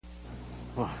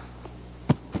All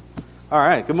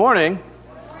right, good morning.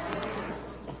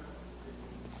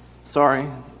 Sorry,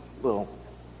 little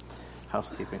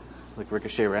housekeeping, like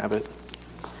Ricochet Rabbit.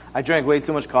 I drank way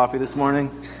too much coffee this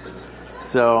morning,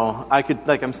 so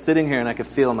I'm sitting here and I could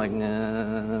feel, I'm like,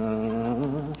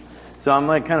 nah. So I'm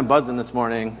like kind of buzzing this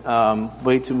morning,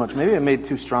 way too much. Maybe I made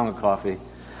too strong a coffee.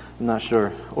 I'm not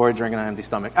sure. Or I drank an empty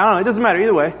stomach. I don't know. It doesn't matter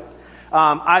either way.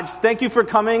 I just thank you for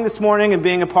coming this morning and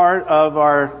being a part of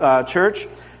our church.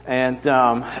 And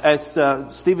as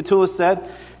Steve Atula said,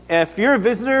 if you're a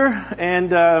visitor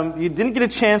and you didn't get a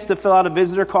chance to fill out a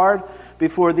visitor card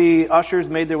before the ushers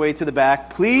made their way to the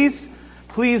back, please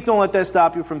don't let that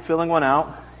stop you from filling one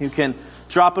out. You can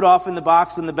drop it off in the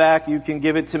box in the back. You can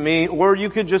give it to me. Or you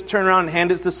could just turn around and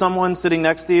hand it to someone sitting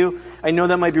next to you. I know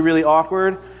that might be really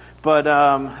awkward, but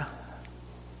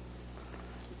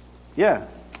yeah.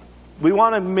 We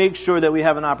want to make sure that we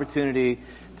have an opportunity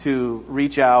to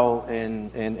reach out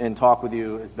and talk with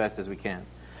you as best as we can.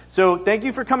 So thank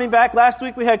you for coming back. Last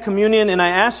week we had communion, and I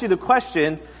asked you the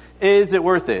question, is it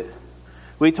worth it?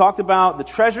 We talked about the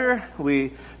treasure.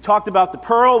 We talked about the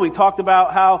pearl. We talked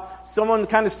about how someone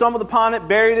kind of stumbled upon it,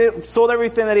 buried it, sold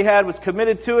everything that he had, was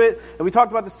committed to it. And we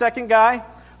talked about the second guy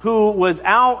who was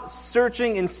out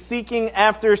searching and seeking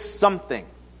after something.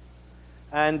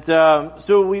 And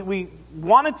so we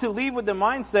wanted to leave with the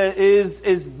mindset, is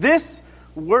this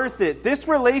worth it? This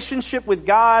relationship with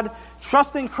God,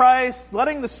 trusting Christ,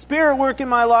 letting the Spirit work in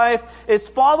my life, is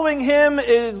following Him,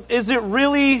 is it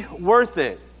really worth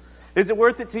it? Is it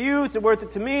worth it to you? Is it worth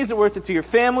it to me? Is it worth it to your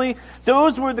family?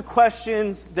 Those were the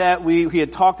questions that we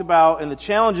had talked about and the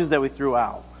challenges that we threw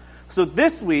out. So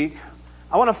this week,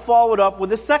 I want to follow it up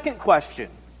with a second question.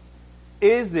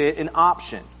 Is it an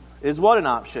option? Is what an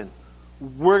option?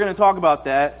 We're going to talk about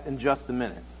that in just a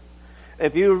minute.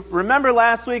 If you remember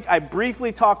last week, I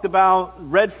briefly talked about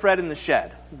Red Fred in the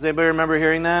Shed. Does anybody remember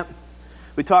hearing that?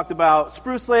 We talked about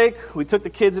Spruce Lake. We took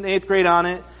the kids in 8th grade on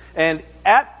it. And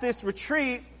at this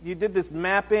retreat, you did this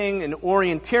mapping and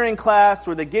orienteering class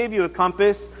where they gave you a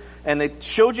compass and they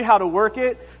showed you how to work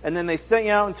it. And then they sent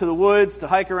you out into the woods to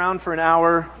hike around for an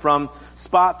hour from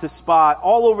spot to spot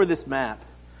all over this map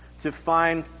to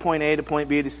find point A to point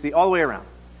B to C, all the way around.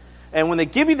 And when they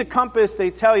give you the compass,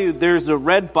 they tell you there's a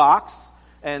red box,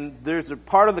 and there's a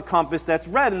part of the compass that's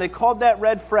red, and they called that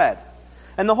Red Fred.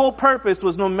 And the whole purpose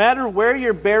was no matter where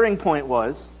your bearing point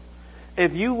was,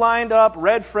 if you lined up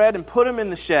Red Fred and put him in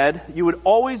the shed, you would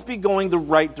always be going the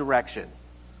right direction.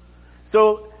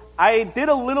 So I did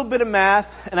a little bit of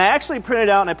math, and I actually printed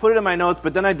it out and I put it in my notes,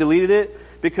 but then I deleted it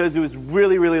because it was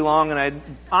really, really long, and I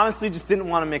honestly just didn't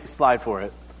want to make a slide for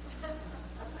it.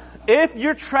 If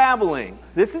you're traveling,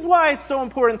 this is why it's so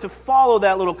important to follow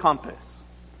that little compass.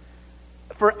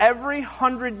 For every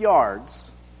 100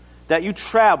 yards that you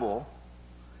travel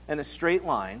in a straight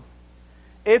line,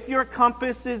 if your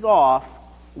compass is off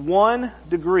 1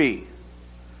 degree,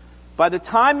 by the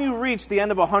time you reach the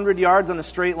end of 100 yards on a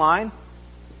straight line,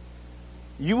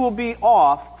 you will be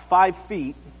off 5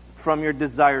 feet from your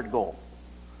desired goal.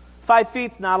 5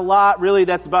 feet's not a lot. Really,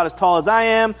 that's about as tall as I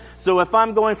am. So if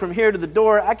I'm going from here to the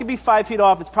door, I could be 5 feet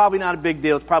off. It's probably not a big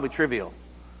deal. It's probably trivial.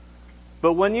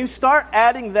 But when you start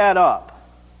adding that up,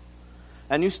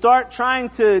 and you start trying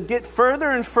to get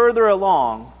further and further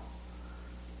along,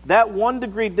 that 1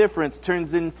 degree difference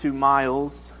turns into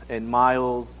miles and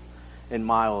miles and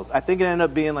miles. I think it ended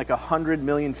up being like 100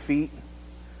 million feet.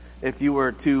 If you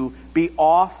were to be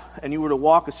off and you were to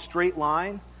walk a straight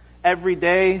line every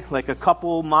day, like a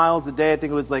couple miles a day, I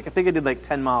think I did like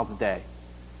 10 miles a day.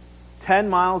 10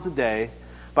 miles a day.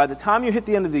 By the time you hit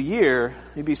the end of the year,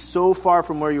 you'd be so far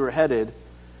from where you were headed,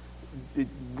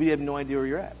 we have no idea where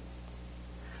you're at.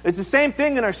 It's the same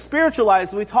thing in our spiritual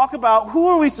lives. We talk about who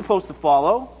are we supposed to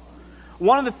follow.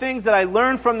 One of the things that I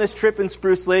learned from this trip in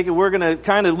Spruce Lake, and we're going to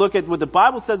kind of look at what the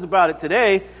Bible says about it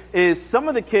today, is some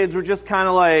of the kids were just kind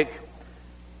of like,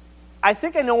 I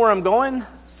think I know where I'm going,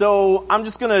 so I'm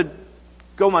just going to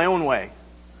go my own way.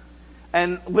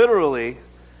 And literally,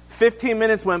 15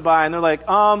 minutes went by, and they're like,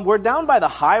 we're down by the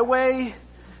highway,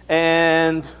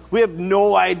 and we have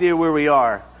no idea where we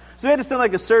are. So we had to send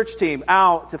like a search team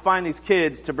out to find these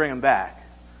kids to bring them back.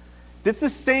 It's the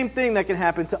same thing that can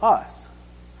happen to us.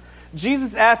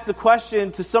 Jesus asked the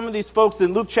question to some of these folks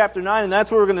in Luke chapter 9, and that's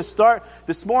where we're going to start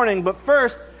this morning. But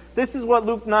first, this is what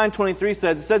Luke 9:23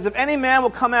 says. It says, if any man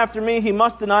will come after me, he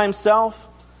must deny himself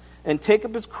and take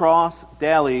up his cross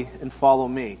daily and follow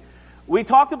me. We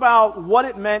talked about what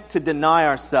it meant to deny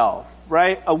ourselves,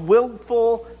 right? A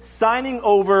willful signing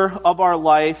over of our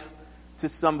life to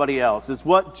somebody else is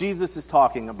what Jesus is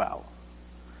talking about.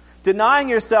 Denying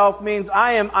yourself means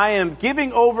I am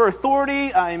giving over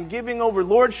authority, I am giving over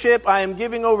lordship, I am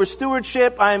giving over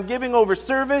stewardship, I am giving over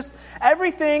service,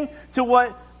 everything to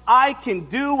what I can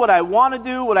do, what I want to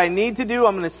do, what I need to do.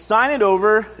 I'm going to sign it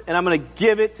over and I'm going to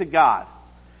give it to God.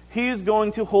 He is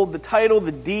going to hold the title,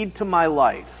 the deed to my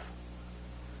life.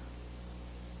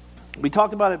 We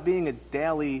talked about it being a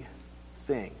daily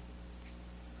thing.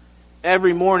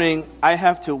 Every morning I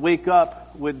have to wake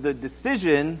up with the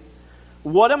decision,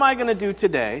 what am I going to do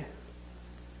today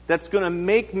that's going to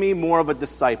make me more of a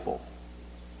disciple?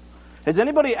 Has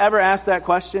anybody ever asked that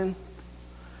question?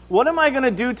 What am I going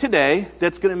to do today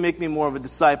that's going to make me more of a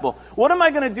disciple? What am I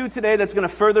going to do today that's going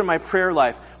to further my prayer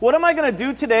life? What am I going to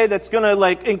do today that's going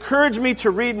to encourage me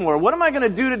to read more? What am I going to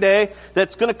do today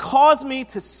that's going to cause me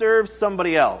to serve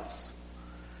somebody else?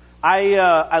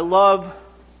 I love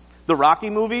the Rocky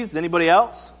movies. Anybody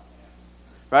else?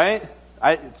 Right?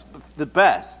 It's the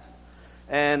best.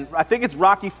 And I think it's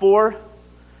Rocky 4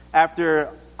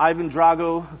 after Ivan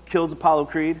Drago kills Apollo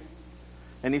Creed.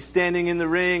 And he's standing in the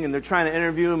ring, and they're trying to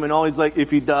interview him, and all he's like, if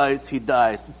he dies, he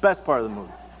dies. Best part of the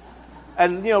movie.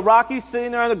 And, Rocky's sitting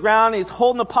there on the ground, and he's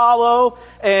holding Apollo,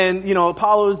 and,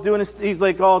 Apollo's doing he's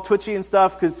like all twitchy and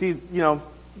stuff because he's,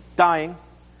 dying.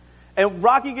 And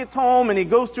Rocky gets home, and he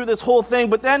goes through this whole thing,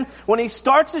 but then when he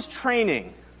starts his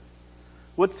training,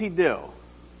 what's he do?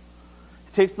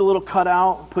 Takes the little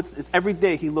cutout, every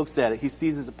day he looks at it, he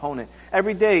sees his opponent.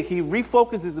 Every day he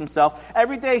refocuses himself.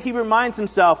 Every day he reminds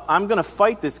himself, I'm going to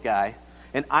fight this guy,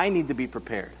 and I need to be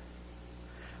prepared.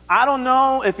 I don't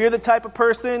know if you're the type of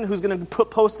person who's going to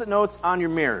put Post-it notes on your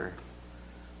mirror.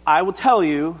 I will tell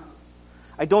you,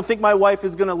 I don't think my wife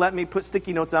is going to let me put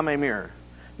sticky notes on my mirror.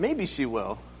 Maybe she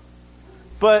will,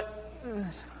 but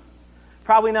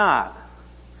probably not.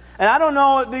 And I don't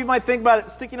know, you might think about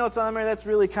it, sticky notes on the mirror, that's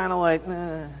really kind of like,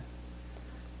 eh.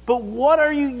 But what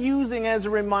are you using as a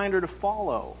reminder to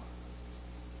follow?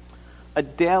 A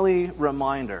daily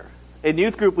reminder. In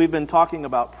youth group, we've been talking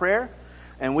about prayer,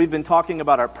 and we've been talking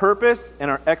about our purpose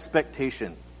and our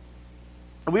expectation.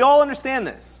 And we all understand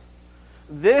this.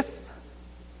 This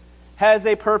has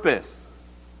a purpose,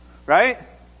 right?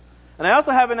 And I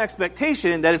also have an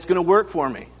expectation that it's going to work for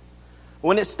me.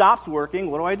 When it stops working,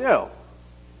 what do?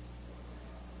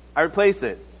 I replace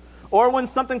it. Or when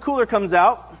something cooler comes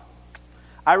out,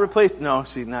 I replace. No,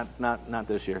 she's not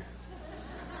this year.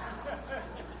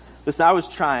 Listen, I was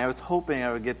trying. I was hoping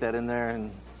I would get that in there and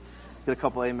get a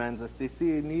couple amens and see,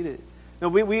 you need it. No,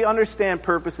 we understand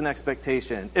purpose and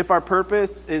expectation. If our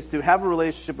purpose is to have a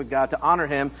relationship with God, to honor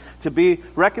Him, to be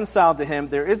reconciled to Him,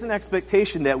 there is an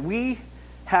expectation that we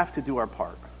have to do our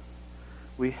part.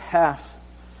 We have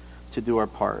to do our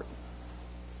part.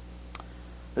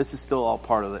 This is still all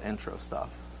part of the intro stuff.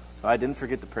 So I didn't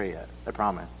forget to pray yet. I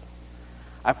promise.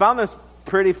 I found this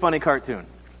pretty funny cartoon.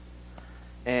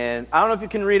 And I don't know if you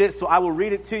can read it, so I will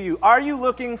read it to you. Are you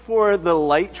looking for the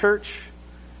light church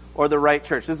or the right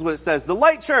church? This is what it says. The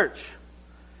light church.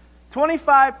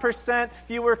 25%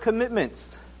 fewer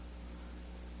commitments.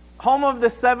 Home of the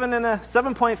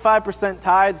 7.5%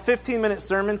 tithe, 15-minute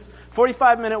sermons,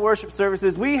 45-minute worship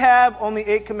services. We have only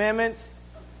 8 commandments.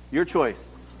 Your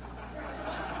choice.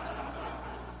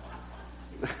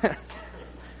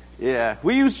 Yeah,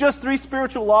 we use just 3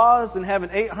 spiritual laws and have an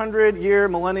 800-year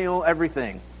millennial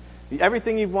everything.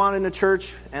 Everything you've wanted in a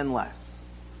church and less.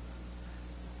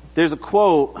 There's a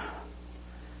quote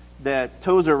that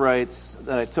Tozer writes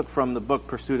that I took from the book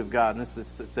Pursuit of God. And it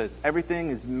says, everything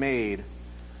is made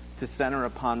to center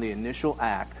upon the initial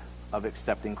act of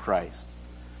accepting Christ.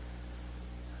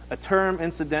 A term,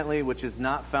 incidentally, which is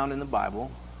not found in the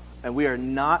Bible. And we are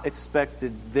not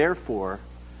expected, therefore,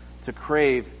 to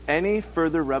crave any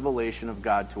further revelation of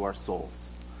God to our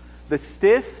souls. The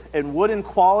stiff and wooden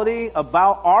quality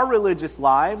about our religious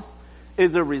lives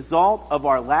is a result of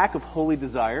our lack of holy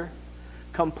desire.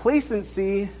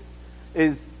 Complacency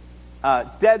is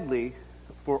deadly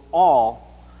for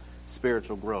all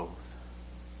spiritual growth.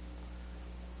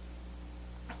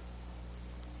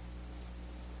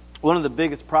 One of the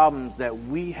biggest problems that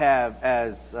we have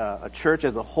as a church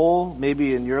as a whole,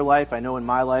 maybe in your life, I know in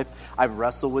my life, I've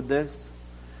wrestled with this.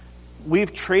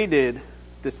 We've traded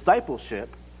discipleship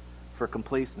for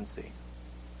complacency.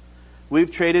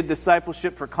 We've traded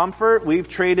discipleship for comfort. We've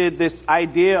traded this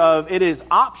idea of it is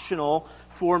optional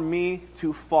for me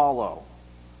to follow.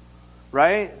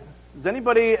 Right? Has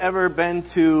anybody ever been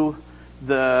to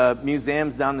the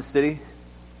museums down the city?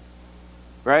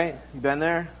 Right? You been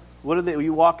there? What do they?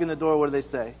 You walk in the door, what do they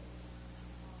say?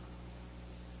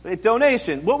 A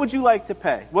donation. What would you like to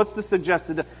pay? What's the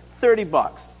suggested?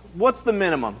 $30. What's the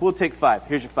minimum? We'll take $5.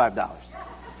 Here's your $5.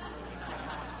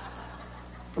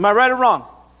 Am I right or wrong?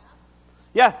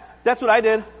 Yeah, that's what I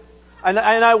did. And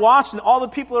I watched, and all the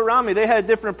people around me, they had a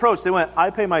different approach. They went, I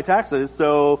pay my taxes,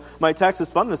 so my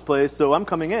taxes fund this place, so I'm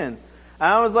coming in. And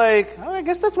I was like, oh, I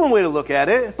guess that's one way to look at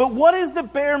it. But what is the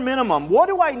bare minimum? What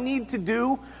do I need to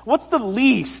do? What's the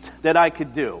least that I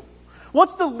could do?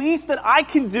 What's the least that I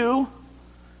can do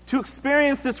to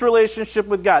experience this relationship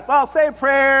with God? Well, say a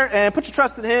prayer and put your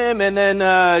trust in Him, and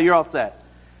then you're all set.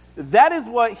 That is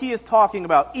what he is talking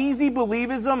about. Easy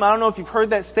believism, I don't know if you've heard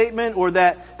that statement or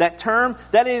that term.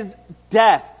 That is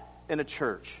death in a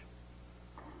church.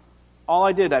 All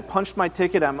I did, I punched my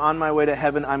ticket, I'm on my way to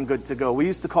heaven, I'm good to go. We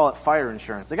used to call it fire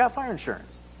insurance. I got fire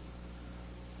insurance.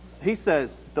 He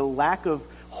says the lack of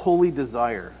holy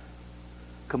desire,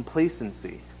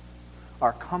 complacency,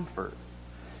 our comfort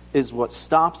is what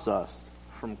stops us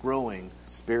from growing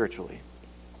spiritually.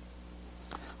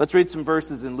 Let's read some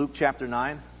verses in Luke chapter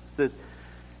 9. It says,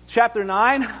 chapter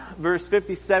 9, verse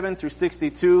 57 through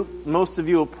 62. Most of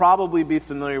you will probably be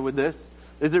familiar with this.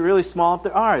 Is it really small up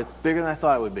there? All right, it's bigger than I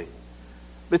thought it would be.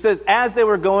 But it says, as they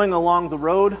were going along the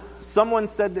road, someone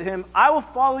said to him, I will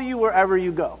follow you wherever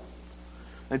you go.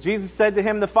 And Jesus said to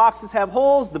him, the foxes have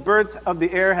holes, the birds of the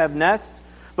air have nests,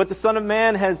 but the Son of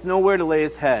Man has nowhere to lay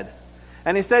his head.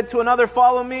 And he said to another,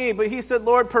 follow me. But he said,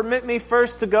 Lord, permit me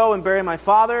first to go and bury my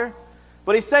father.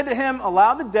 But he said to him,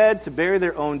 allow the dead to bury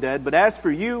their own dead. But as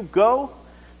for you, go,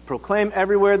 proclaim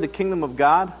everywhere the kingdom of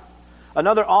God.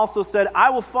 Another also said, I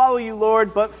will follow you,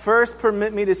 Lord, but first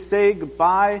permit me to say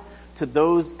goodbye to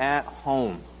those at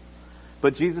home.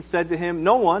 But Jesus said to him,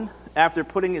 no one, after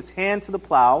putting his hand to the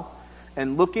plow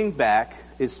and looking back,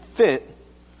 is fit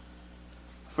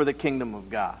for the kingdom of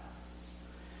God.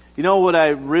 You know what I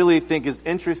really think is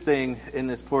interesting in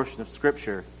this portion of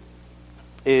Scripture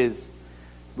is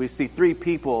we see three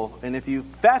people, and if you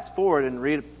fast forward and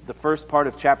read the first part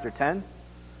of chapter 10,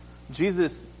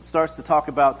 Jesus starts to talk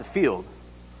about the field.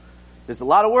 There's a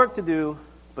lot of work to do,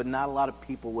 but not a lot of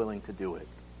people willing to do it.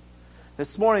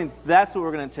 This morning, that's what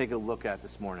we're going to take a look at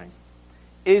this morning.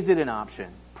 Is it an option?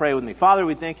 Pray with me. Father,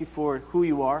 we thank you for who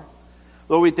you are.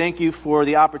 Lord, we thank you for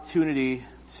the opportunity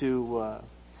to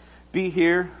be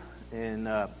here and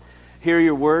hear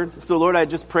your word. So, Lord, I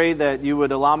just pray that you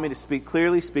would allow me to speak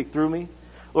clearly, speak through me.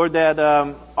 Lord, that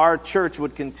our church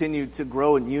would continue to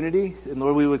grow in unity. And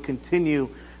Lord, we would continue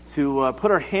to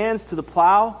put our hands to the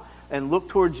plow and look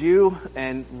towards you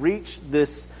and reach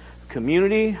this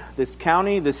community, this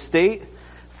county, this state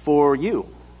for you.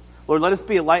 Lord, let us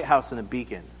be a lighthouse and a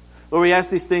beacon. Lord, we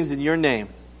ask these things in your name.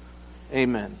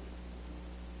 Amen.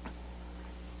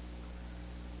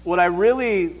 What I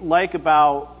really like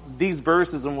about these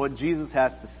verses and what Jesus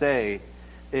has to say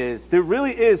is there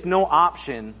really is no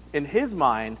option in his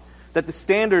mind that the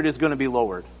standard is going to be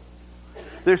lowered.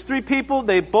 There's three people.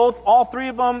 All three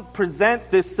of them present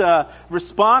this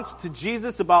response to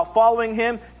Jesus about following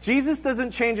him. Jesus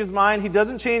doesn't change his mind. He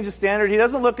doesn't change the standard. He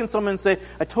doesn't look at someone and say,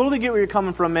 I totally get where you're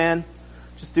coming from, man.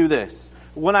 Just do this.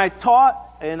 When I taught,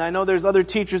 and I know there's other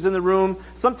teachers in the room,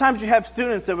 sometimes you have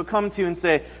students that would come to you and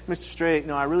say, Mr. Strait,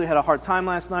 I really had a hard time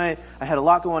last night. I had a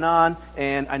lot going on,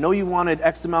 and I know you wanted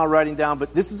X amount of writing down,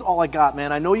 but this is all I got,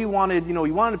 man. I know you wanted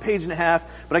a page and a half,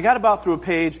 but I got about through a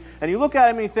page. And you look at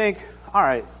him and you think, all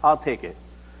right, I'll take it.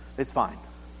 It's fine.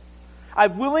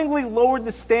 I've willingly lowered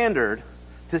the standard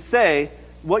to say,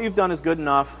 what you've done is good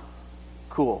enough.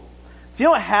 Cool. Do you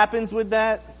know what happens with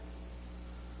that?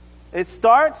 It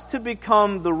starts to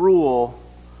become the rule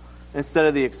instead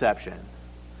of the exception.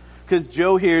 Because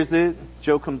Joe hears it,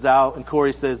 Joe comes out, and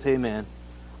Corey says, hey man,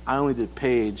 I only did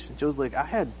page. And Joe's like, I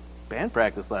had band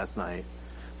practice last night.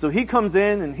 So he comes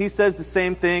in and he says the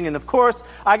same thing. And of course,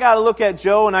 I got to look at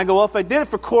Joe and I go, well, if I did it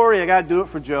for Corey, I got to do it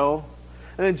for Joe.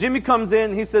 And then Jimmy comes in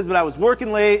and he says, but I was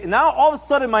working late. And now all of a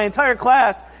sudden my entire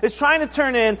class is trying to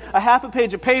turn in a half a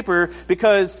page of paper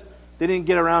because they didn't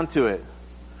get around to it.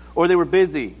 Or they were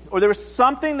busy. Or there was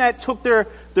something that took their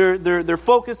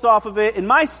focus off of it. And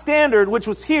my standard, which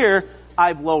was here,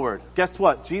 I've lowered. Guess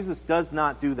what? Jesus does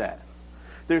not do that.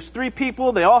 There's three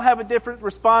people. They all have a different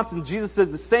response. And Jesus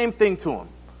says the same thing to them.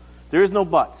 There is no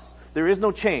buts. There is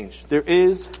no change. There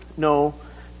is no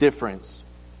difference.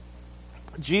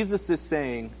 Jesus is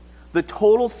saying the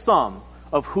total sum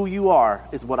of who you are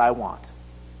is what I want.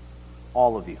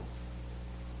 All of you.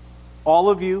 All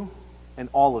of you and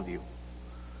all of you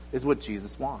is what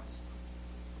Jesus wants.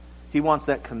 He wants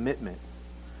that commitment.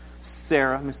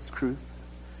 Sarah, Mrs. Cruz,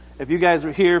 if you guys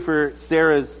were here for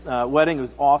Sarah's wedding, it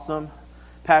was awesome.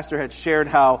 Pastor had shared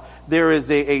how there is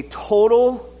a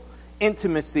total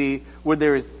intimacy where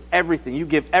there is everything. You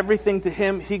give everything to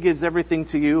him, he gives everything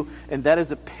to you, and that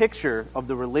is a picture of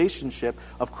the relationship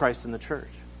of Christ and the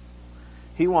church.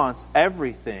 He wants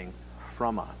everything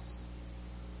from us.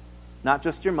 Not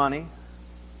just your money.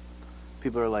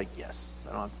 People are like, yes,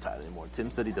 I don't have to tithe anymore.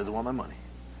 Tim said he doesn't want my money.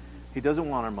 He doesn't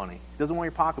want our money. He doesn't want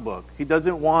your pocketbook. He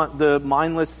doesn't want the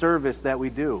mindless service that we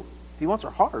do. He wants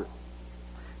our heart.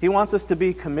 He wants us to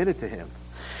be committed to him.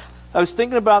 I was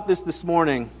thinking about this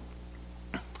morning,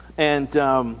 and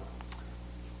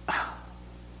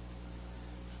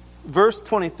verse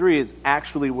 23 is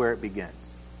actually where it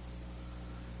begins.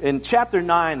 And chapter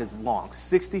 9 is long,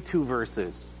 62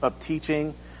 verses of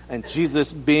teaching and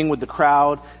Jesus being with the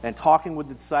crowd and talking with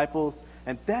the disciples.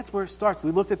 And that's where it starts.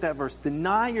 We looked at that verse.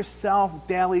 Deny yourself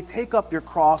daily, take up your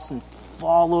cross, and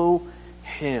follow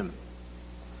him.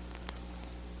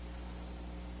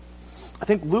 I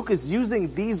think Luke is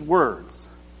using these words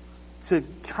to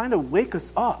kind of wake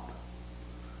us up.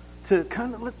 To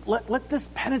kind of let this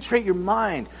penetrate your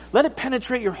mind. Let it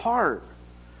penetrate your heart.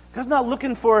 God's not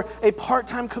looking for a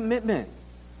part-time commitment.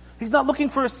 He's not looking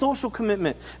for a social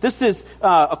commitment. This is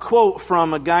a quote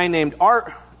from a guy named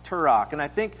Art Turok. And I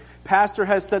think Pastor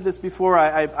has said this before.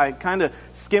 I kind of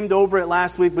skimmed over it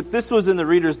last week, but this was in the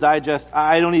Reader's Digest.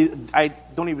 I don't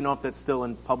even know if that's still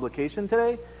in publication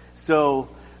today. So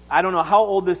I don't know how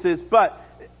old this is, but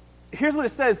here's what it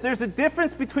says. There's a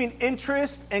difference between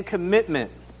interest and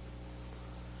commitment.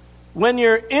 When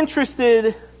you're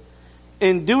interested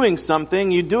in doing something,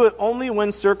 you do it only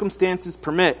when circumstances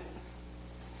permit.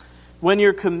 When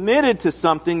you're committed to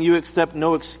something, you accept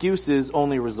no excuses,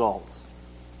 only results.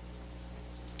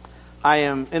 I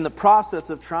am in the process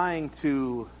of trying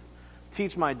to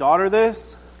teach my daughter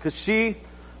this, because she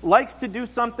likes to do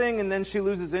something and then she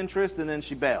loses interest and then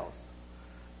she bails.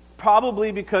 It's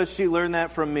probably because she learned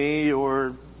that from me,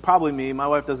 or probably me. My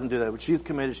wife doesn't do that, but she's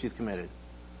committed, she's committed.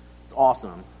 It's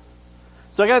awesome.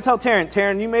 So I got to tell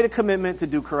Taryn, you made a commitment to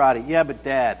do karate. Yeah, but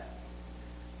Dad,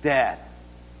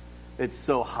 it's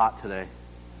so hot today.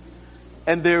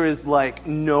 And there is like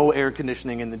no air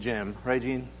conditioning in the gym. Right,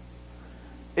 Gene?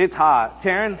 It's hot.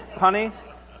 Taryn, honey,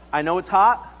 I know it's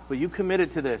hot, but you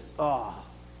committed to this. Oh,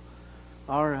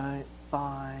 all right,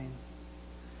 fine.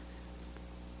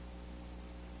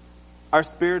 Our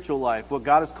spiritual life, what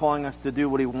God is calling us to do,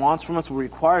 what he wants from us, what he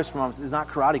requires from us, is not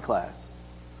karate class.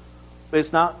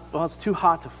 It's not, well, it's too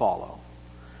hot to follow.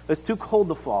 It's too cold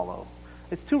to follow.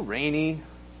 It's too rainy.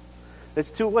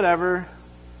 It's too whatever.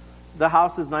 The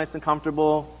house is nice and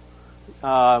comfortable.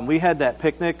 We had that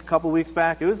picnic a couple weeks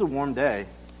back. It was a warm day.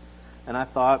 And I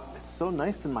thought, it's so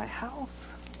nice in my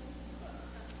house.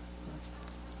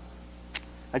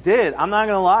 I did. I'm not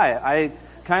going to lie. I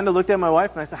kind of looked at my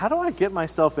wife and I said, how do I get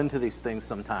myself into these things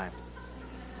sometimes?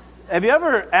 Have you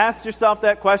ever asked yourself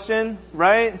that question,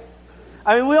 right?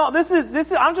 I mean, this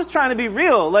is, I'm just trying to be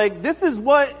real. Like, this is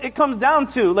what it comes down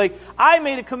to. Like, I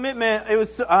made a commitment. It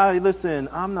was, listen,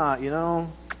 I'm not,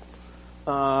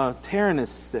 Taryn is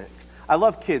sick. I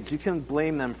love kids. You can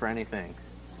blame them for anything.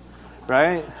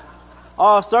 Right?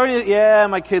 Oh, sorry. Yeah,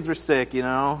 my kids were sick,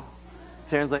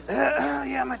 Taryn's like,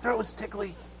 yeah, my throat was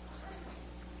tickly.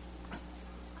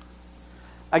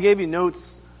 I gave you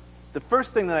notes. The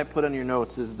first thing that I put on your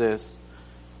notes is this: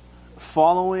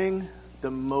 following the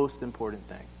most important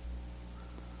thing.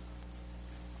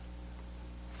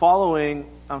 Following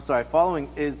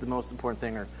is the most important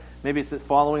thing, or maybe it's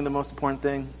following the most important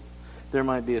thing. There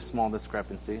might be a small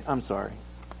discrepancy. I'm sorry.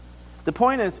 The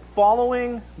point is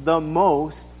following the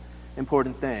most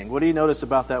important thing. What do you notice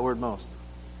about that word most?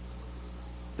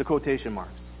 The quotation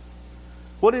marks.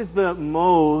 What is the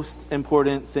most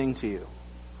important thing to you?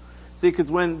 See,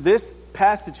 because when this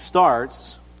passage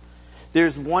starts,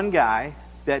 there's one guy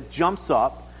that jumps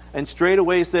up and straight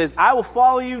away says, I will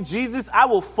follow you, Jesus. I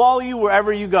will follow you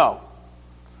wherever you go.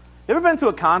 You ever been to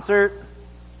a concert?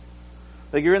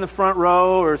 Like you're in the front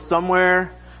row or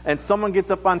somewhere, and someone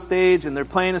gets up on stage and they're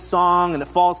playing a song and it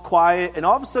falls quiet, and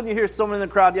all of a sudden you hear someone in the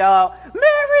crowd yell out, marry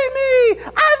me,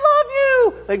 I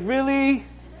love you. Like, really?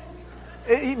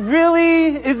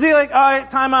 Really? Is he like, all right,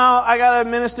 time out, I got a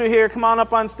minister here, come on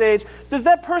up on stage. Does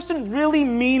that person really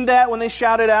mean that when they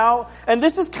shout it out? And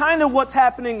this is kind of what's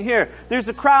happening here. There's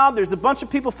a crowd, there's a bunch of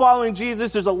people following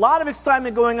Jesus, there's a lot of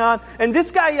excitement going on, and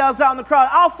this guy yells out in the crowd,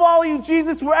 I'll follow you,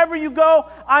 Jesus, wherever you go,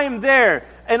 I am there.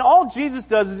 And all Jesus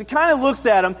does is he kind of looks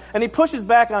at him, and he pushes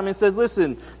back on him and says,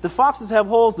 listen, the foxes have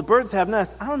holes, the birds have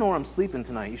nests. I don't know where I'm sleeping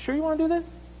tonight. You sure you want to do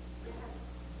this?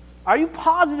 Are you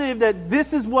positive that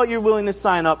this is what you're willing to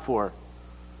sign up for?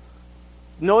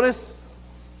 Notice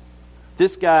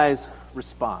this guy's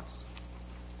response.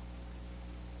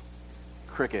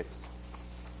 Crickets.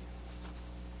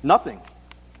 Nothing.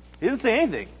 He didn't say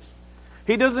anything.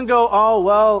 He doesn't go, oh,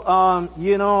 well,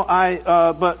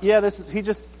 but yeah, he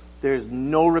just There's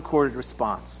no recorded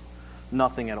response.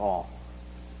 Nothing at all.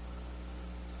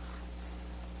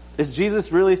 Is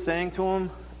Jesus really saying to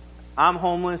him, I'm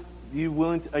homeless, you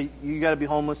got to be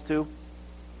homeless too?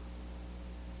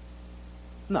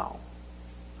 No.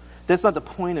 That's not the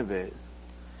point of it.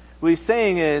 What he's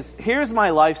saying is, here's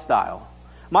my lifestyle.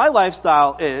 My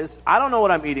lifestyle is, I don't know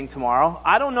what I'm eating tomorrow.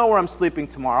 I don't know where I'm sleeping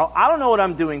tomorrow. I don't know what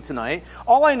I'm doing tonight.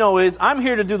 All I know is, I'm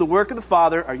here to do the work of the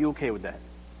Father. Are you okay with that?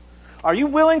 Are you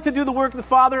willing to do the work of the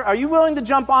Father? Are you willing to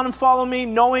jump on and follow me,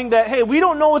 knowing that, hey, we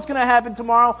don't know what's going to happen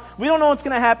tomorrow. We don't know what's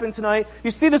going to happen tonight.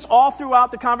 You see this all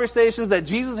throughout the conversations that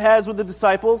Jesus has with the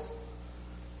disciples.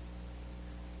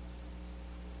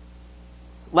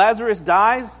 Lazarus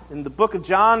dies. In the book of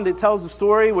John, it tells the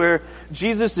story where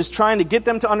Jesus is trying to get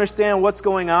them to understand what's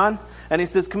going on. And he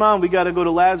says, come on, we got to go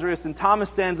to Lazarus. And Thomas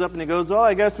stands up and he goes, well,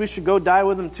 I guess we should go die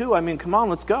with him too. I mean, come on,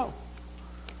 let's go.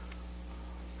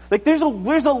 Like there's a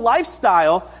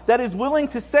lifestyle that is willing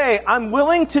to say, I'm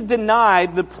willing to deny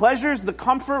the pleasures, the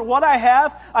comfort, what I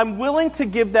have. I'm willing to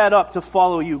give that up to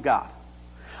follow you, God.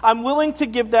 I'm willing to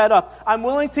give that up. I'm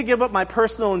willing to give up my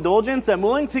personal indulgence. I'm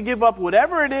willing to give up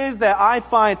whatever it is that I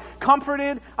find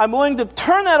comforted. I'm willing to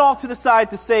turn that all to the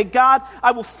side to say, God,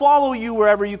 I will follow you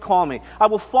wherever you call me. I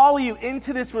will follow you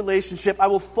into this relationship. I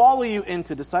will follow you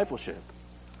into discipleship.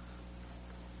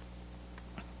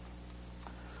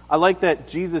 I like that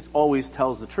Jesus always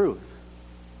tells the truth.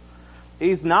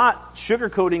 He's not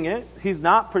sugarcoating it. He's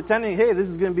not pretending, hey, this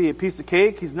is going to be a piece of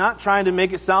cake. He's not trying to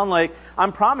make it sound like,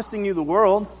 I'm promising you the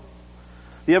world.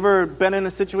 You ever been in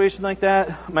a situation like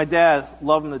that? My dad,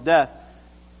 loved him to death.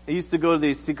 He used to go to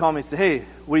these, he'd call me and say, hey,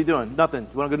 what are you doing? Nothing.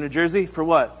 You want to go to New Jersey? For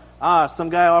what? Some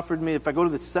guy offered me, if I go to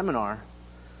this seminar,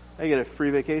 I get a free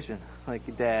vacation. I'm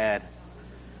like, Dad,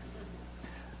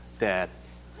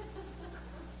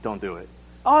 don't do it.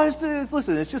 Oh,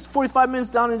 listen, it's just 45 minutes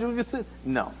down and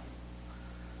no.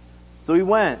 So he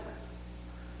went,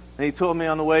 and he told me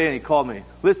on the way, and he called me.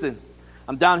 Listen,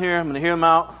 I'm down here. I'm going to hear him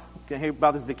out. Going to hear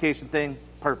about this vacation thing.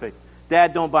 Perfect.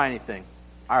 Dad, don't buy anything.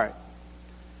 All right.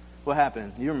 What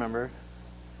happened? You remember.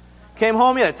 Came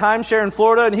home. He had a timeshare in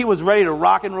Florida, and he was ready to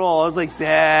rock and roll. I was like,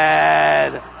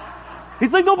 Dad.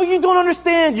 He's like, no, but you don't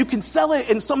understand. You can sell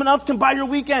it, and someone else can buy your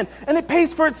weekend, and it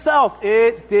pays for itself.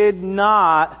 It did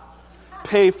not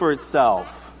pay for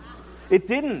itself. It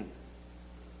didn't.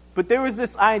 But there was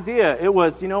this idea. It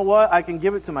was, you know what? I can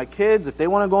give it to my kids if they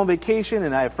want to go on vacation,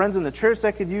 and I have friends in the church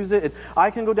that could use it, and I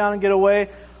can go down and get away.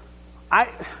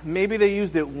 Maybe they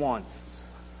used it once.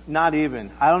 Not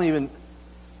even.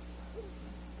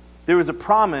 There was a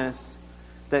promise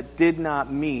that did not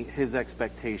meet his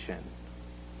expectation.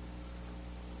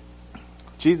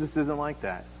 Jesus isn't like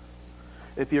that.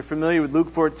 If you're familiar with Luke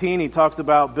 14, he talks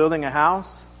about building a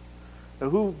house.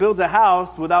 Who builds a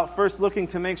house without first looking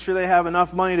to make sure they have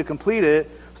enough money to complete it,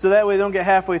 so that way they don't get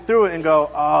halfway through it and go,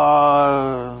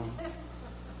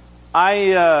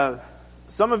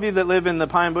 some of you that live in the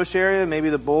Pine Bush area, maybe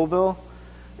the Bowlville,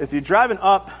 if you're driving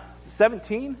up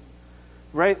 17,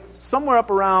 right, somewhere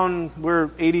up around where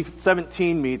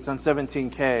 17 meets on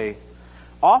 17K,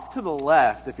 off to the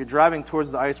left, if you're driving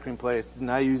towards the ice cream place, and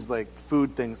I use like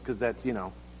food things because that's,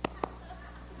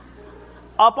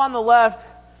 up on the left,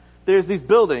 there's these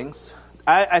buildings.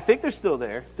 I think they're still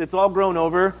there. It's all grown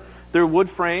over. They're wood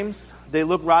frames. They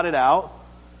look rotted out.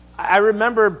 I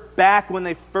remember back when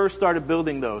they first started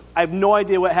building those. I have no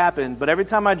idea what happened, but every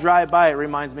time I drive by, it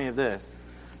reminds me of this.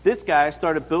 This guy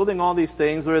started building all these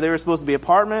things where they were supposed to be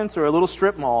apartments or a little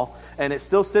strip mall, and it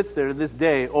still sits there to this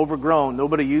day, overgrown.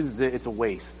 Nobody uses it. It's a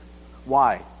waste.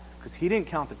 Why? Because he didn't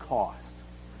count the cost.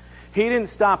 He didn't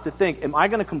stop to think, am I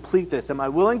going to complete this? Am I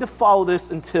willing to follow this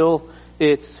until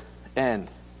its end?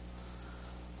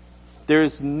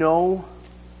 There's an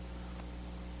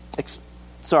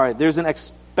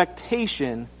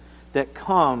expectation that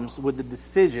comes with the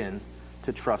decision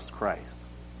to trust Christ.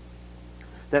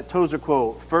 That Tozer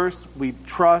quote, first we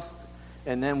trust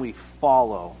and then we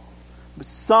follow. But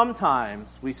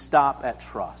sometimes we stop at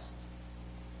trust.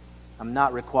 I'm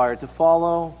not required to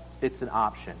follow. It's an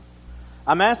option.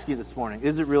 I'm asking you this morning,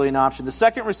 is it really an option? The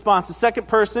second response, the second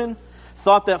person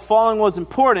thought that following was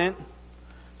important,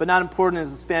 but not important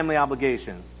as his family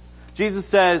obligations. Jesus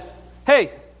says, hey,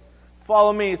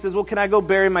 follow me. He says, well, can I go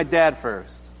bury my dad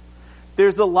first?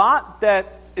 There's a lot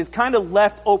that is kind of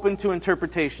left open to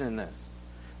interpretation in this.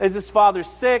 Is his father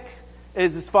sick?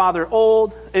 Is his father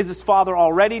old? Is his father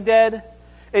already dead?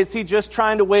 Is he just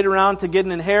trying to wait around to get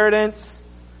an inheritance?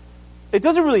 It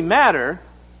doesn't really matter,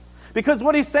 because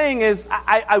what he's saying is,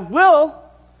 I will,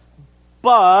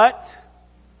 but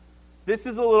this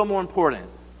is a little more important.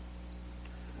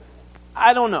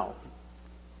 I don't know.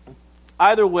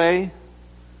 Either way,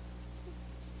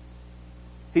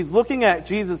 he's looking at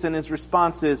Jesus, and his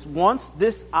response is, once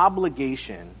this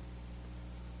obligation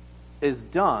is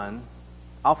done,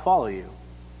 I'll follow you.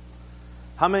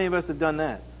 How many of us have done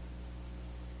that?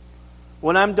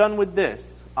 When I'm done with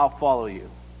this, I'll follow you.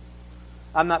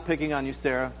 I'm not picking on you,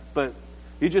 Sarah, but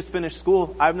you just finished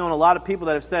school. I've known a lot of people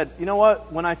that have said, you know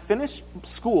what, when I finish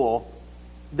school,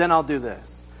 then I'll do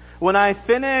this. When I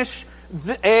finish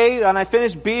A, and I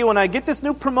finish B, when I get this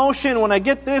new promotion, when I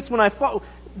get this, when I follow,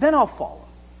 then I'll follow.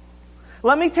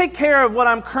 Let me take care of what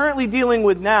I'm currently dealing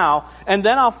with now, and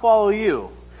then I'll follow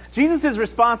you. Jesus'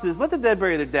 response is, let the dead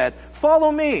bury their dead.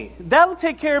 Follow me. That'll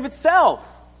take care of itself.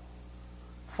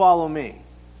 Follow me.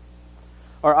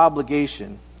 Our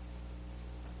obligation.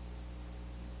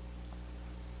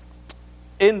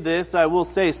 In this, I will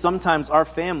say, sometimes our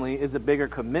family is a bigger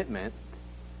commitment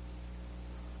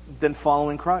than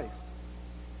following Christ.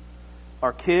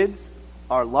 Our kids,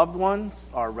 our loved ones,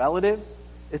 our relatives,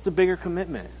 it's a bigger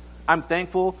commitment. I'm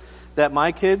thankful that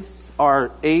my kids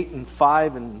are 8 and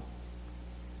 5 and,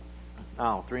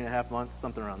 3.5 months,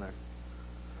 something around there.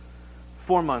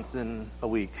 4 months in a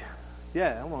week.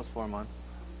 Yeah, almost 4 months.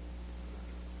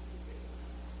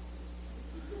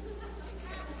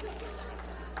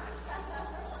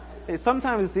 Hey,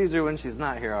 sometimes it's easier when she's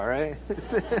not here, all right?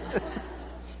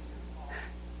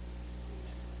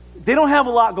 They don't have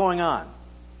a lot going on.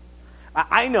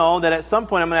 I know that at some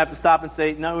point I'm going to have to stop and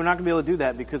say, no, we're not going to be able to do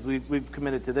that because we've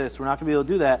committed to this. We're not going to be able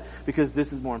to do that because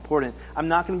this is more important. I'm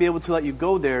not going to be able to let you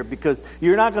go there because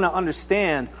you're not going to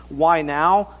understand why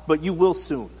now, but you will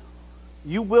soon.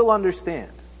 You will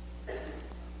understand.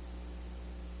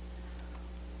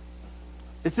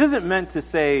 This isn't meant to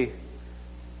say,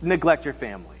 neglect your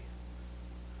family.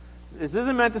 This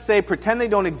isn't meant to say, pretend they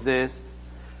don't exist.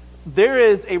 There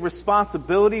is a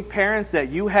responsibility, parents, that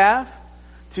you have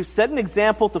to set an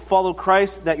example to follow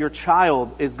Christ that your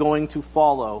child is going to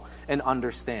follow and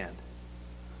understand.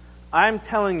 I'm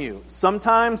telling you,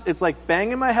 sometimes it's like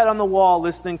banging my head on the wall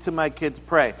listening to my kids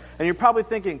pray. And you're probably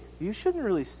thinking, you shouldn't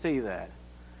really say that.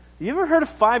 You ever heard a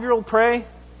 5-year-old pray?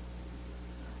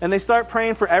 And they start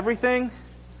praying for everything?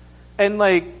 And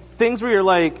like things where you're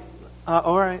like,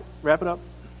 all right, wrap it up.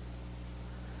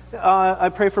 I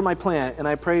pray for my plant, and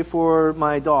I pray for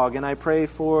my dog, and I pray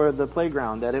for the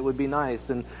playground, that it would be nice.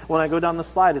 And when I go down the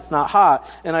slide, it's not hot.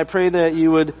 And I pray that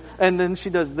you would... And then she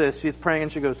does this. She's praying,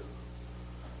 and she goes...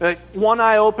 Like, one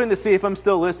eye open to see if I'm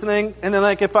still listening. And then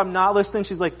like if I'm not listening,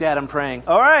 she's like, Dad, I'm praying.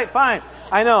 All right, fine.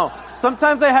 I know.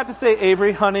 Sometimes I have to say,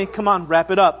 Avery, honey, come on,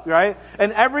 wrap it up, right?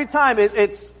 And every time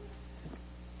it's...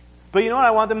 But you know what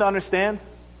I want them to understand?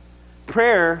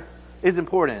 Prayer is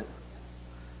important.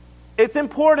 It's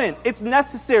important. It's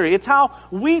necessary. It's how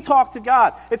we talk to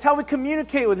God. It's how we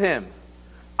communicate with Him.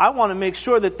 I want to make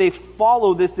sure that they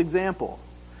follow this example.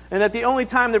 And that the only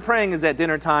time they're praying is at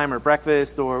dinner time or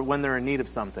breakfast or when they're in need of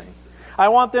something. I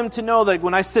want them to know that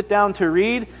when I sit down to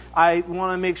read, I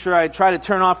want to make sure I try to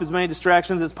turn off as many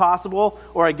distractions as possible,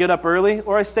 or I get up early,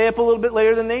 or I stay up a little bit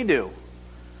later than they do.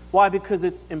 Why? Because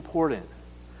it's important.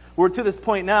 We're to this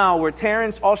point now where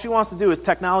Taryn, all she wants to do is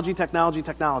technology, technology,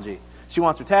 technology. She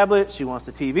wants her tablet, she wants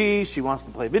the TV, she wants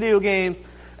to play video games.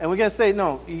 And we got to say,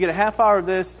 no, you get a half hour of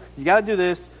this, you got to do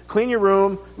this, clean your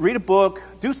room, read a book,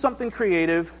 do something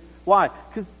creative. Why?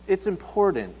 Because it's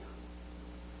important.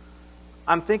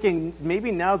 I'm thinking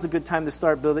maybe now's a good time to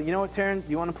start building. You know what, Taryn?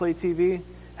 You want to play TV?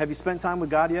 Have you spent time with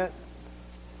God yet?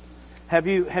 Have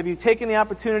you taken the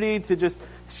opportunity to just...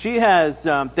 She has,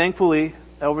 thankfully,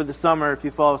 over the summer, if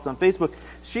you follow us on Facebook,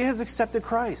 she has accepted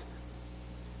Christ.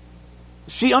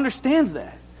 She understands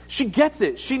that. She gets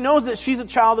it. She knows that she's a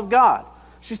child of God.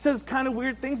 She says kind of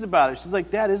weird things about it. She's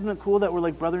like, Dad, isn't it cool that we're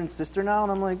like brother and sister now?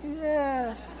 And I'm like,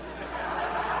 yeah.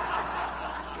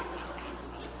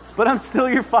 But I'm still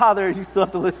your father, and you still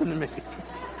have to listen to me.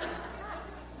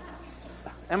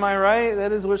 Am I right?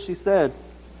 That is what she said.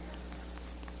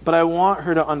 But I want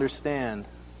her to understand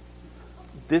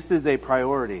this is a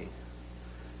priority.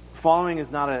 Following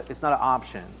is not an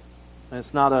option. And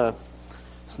it's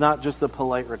not just a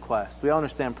polite request. We all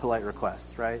understand polite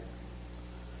requests, right?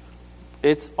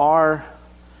 It's our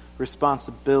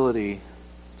responsibility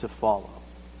to follow.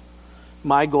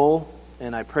 My goal,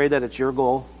 and I pray that it's your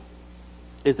goal,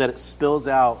 is that it spills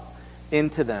out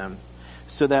into them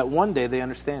so that one day they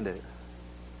understand it.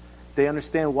 They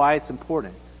understand why it's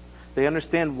important. They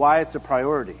understand why it's a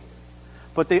priority.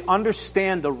 But they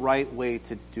understand the right way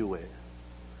to do it.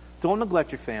 Don't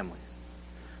neglect your families.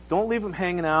 Don't leave them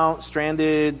hanging out,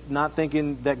 stranded, not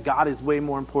thinking that God is way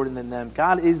more important than them.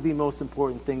 God is the most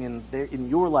important thing in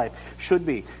your life. Should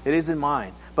be. It is in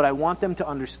mine. But I want them to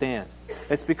understand.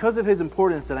 It's because of his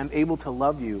importance that I'm able to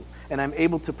love you, and I'm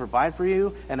able to provide for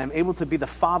you, and I'm able to be the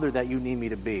father that you need me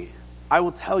to be. I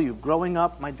will tell you, growing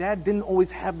up, my dad didn't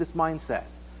always have this mindset.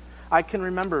 I can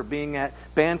remember being at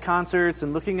band concerts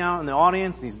and looking out in the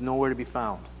audience, and he's nowhere to be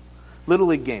found. Little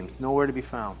League games, nowhere to be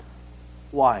found.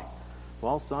 Why?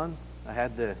 Well, son, I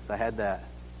had this, I had that.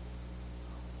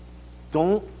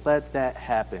 Don't let that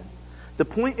happen. The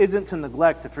point isn't to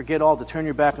neglect, to forget all, to turn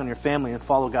your back on your family and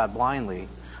follow God blindly.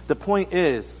 The point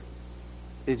is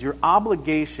your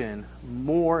obligation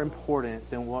more important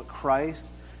than what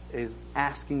Christ is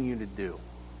asking you to do?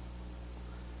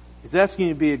 He's asking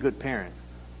you to be a good parent.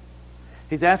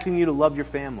 He's asking you to love your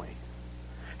family.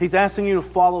 He's asking you to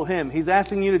follow him. He's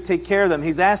asking you to take care of them.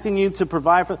 He's asking you to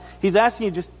provide for them. He's asking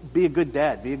you to just be a good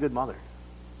dad, be a good mother.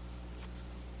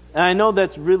 And I know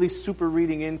that's really super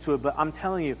reading into it, but I'm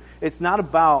telling you, it's not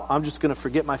about, I'm just going to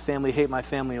forget my family, hate my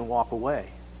family, and walk away.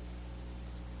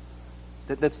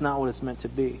 That's not what it's meant to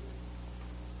be.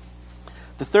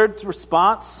 The third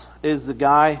response is the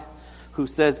guy who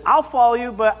says, I'll follow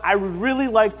you, but I would really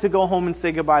like to go home and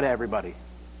say goodbye to everybody.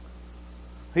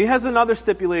 He has another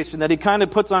stipulation that he kind of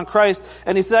puts on Christ,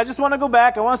 and he says, I just want to go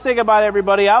back. I want to say goodbye to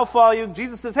everybody. I'll follow you.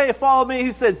 Jesus says, hey, follow me.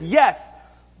 He says, yes,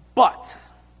 but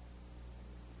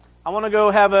I want to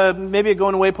go have maybe a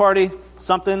going away party,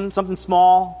 something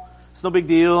small. It's no big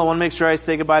deal. I want to make sure I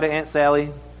say goodbye to Aunt Sally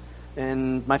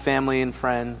and my family and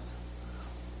friends.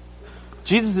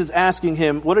 Jesus is asking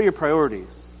him, what are your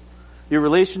priorities? Your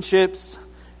relationships,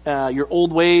 your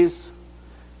old ways.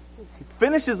 He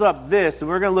finishes up this, and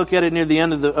we're going to look at it near the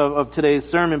end of today's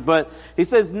sermon, but he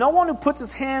says, no one who puts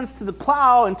his hands to the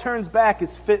plow and turns back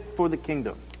is fit for the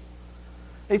kingdom.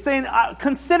 He's saying,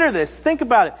 consider this. Think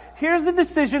about it. Here's the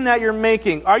decision that you're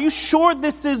making. Are you sure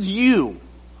this is you?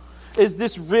 Is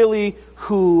this really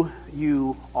who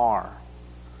you are?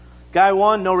 Guy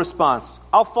one, no response.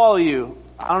 I'll follow you.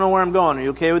 I don't know where I'm going. Are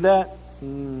you okay with that?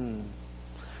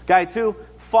 Guy two,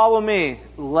 follow me.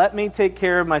 Let me take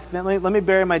care of my family. Let me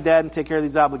bury my dad and take care of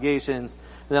these obligations.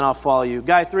 And then I'll follow you.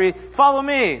 Guy three, follow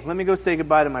me. Let me go say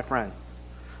goodbye to my friends.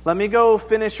 Let me go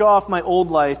finish off my old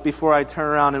life before I turn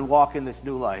around and walk in this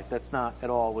new life. That's not at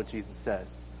all what Jesus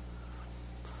says.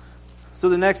 So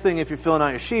the next thing, if you're filling out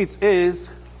your sheets, is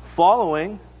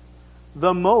following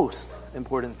the most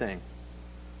important thing.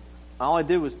 All I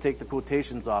did was take the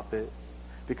quotations off it.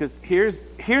 Because here's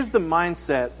the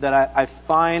mindset that I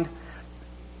find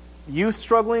youth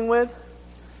struggling with.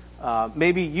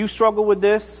 Maybe you struggle with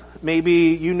this.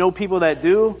 Maybe you know people that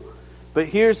do. But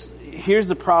here's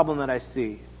the problem that I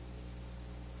see.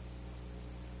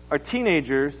 Our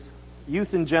teenagers,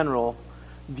 youth in general,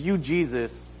 view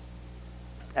Jesus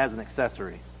as an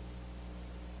accessory.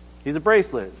 He's a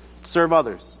bracelet. Serve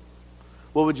others.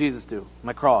 What would Jesus do?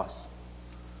 My cross.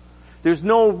 There's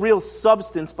no real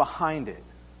substance behind it.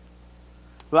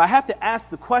 But I have to ask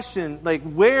the question,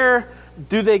 where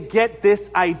do they get this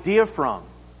idea from?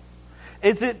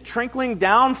 Is it trickling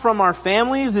down from our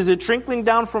families? Is it trickling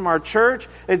down from our church?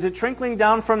 Is it trickling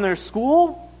down from their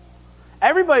school?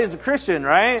 Everybody's a Christian,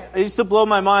 right? It used to blow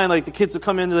my mind, the kids would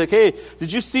come in and be like, hey,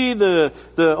 did you see the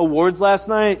awards last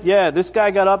night? Yeah, this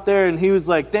guy got up there and he was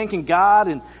thanking God,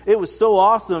 and it was so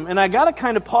awesome. And I got to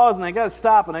kind of pause and I got to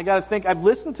stop and I got to think, I've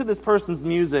listened to this person's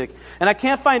music and I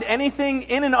can't find anything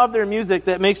in and of their music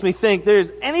that makes me think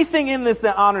there's anything in this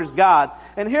that honors God.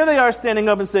 And here they are standing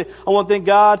up and say, I want to thank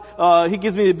God. He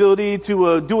gives me the ability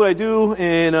to do what I do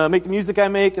and make the music I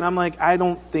make. And I'm like, I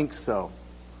don't think so.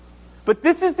 But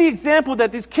this is the example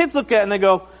that these kids look at and they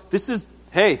go,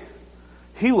 hey,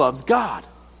 he loves God.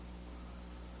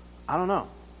 I don't know.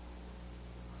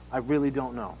 I really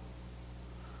don't know.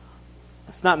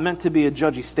 It's not meant to be a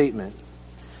judgy statement.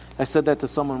 I said that to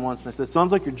someone once and I said,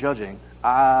 sounds like you're judging.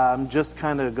 I'm just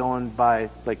kind of going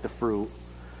by the fruit.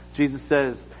 Jesus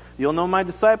says, you'll know my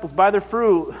disciples by their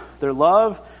fruit, their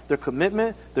love, their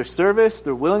commitment, their service,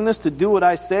 their willingness to do what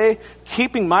I say,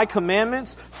 keeping my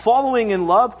commandments, following in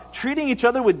love, treating each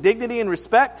other with dignity and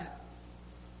respect.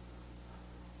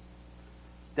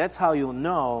 That's how you'll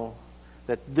know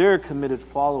that they're committed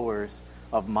followers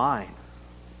of mine.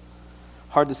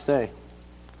 Hard to say.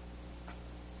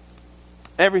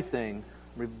 Everything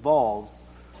revolves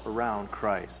around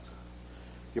Christ.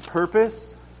 Your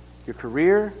purpose, your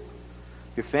career,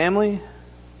 your family.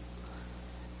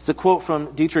 It's a quote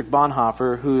from Dietrich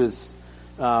Bonhoeffer, who is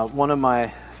one of my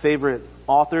favorite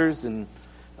authors and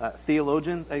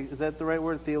theologian. Is that the right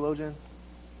word, theologian?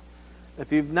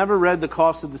 If you've never read The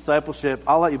Cost of Discipleship,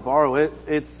 I'll let you borrow it.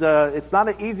 It's not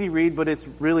an easy read, but it's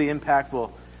really impactful.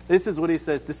 This is what he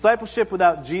says. Discipleship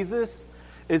without Jesus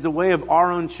is a way of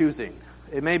our own choosing.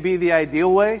 It may be the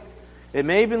ideal way. It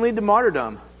may even lead to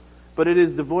martyrdom. But it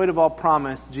is devoid of all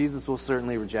promise. Jesus will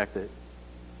certainly reject it.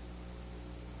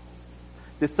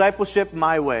 Discipleship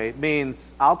my way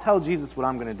means I'll tell Jesus what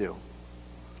I'm going to do.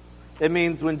 It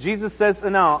means when Jesus says,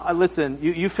 no, listen,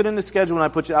 you fit in the schedule when I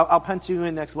put you, I'll pencil you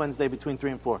in next Wednesday between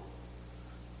 3 and 4.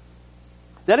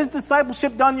 That is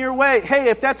discipleship done your way. Hey,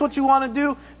 if that's what you want to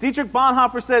do, Dietrich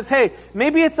Bonhoeffer says, hey,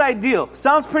 maybe it's ideal.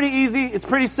 Sounds pretty easy. It's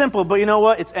pretty simple. But you know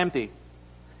what? It's empty.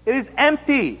 It is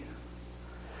empty.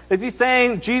 Is he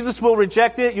saying Jesus will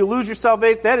reject it? You'll lose your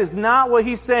salvation? That is not what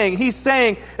he's saying. He's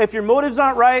saying if your motives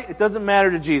aren't right, it doesn't matter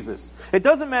to Jesus. It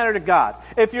doesn't matter to God.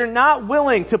 If you're not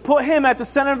willing to put him at the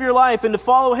center of your life and to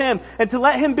follow him and to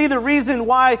let him be the reason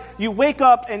why you wake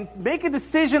up and make a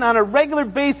decision on a regular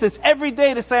basis every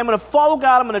day to say, I'm going to follow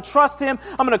God, I'm going to trust him,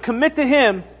 I'm going to commit to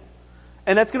him,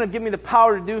 and that's going to give me the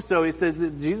power to do so. He says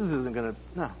that Jesus isn't going to,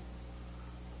 no.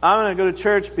 I'm going to go to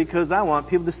church because I want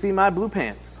people to see my blue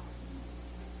pants.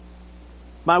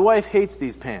 My wife hates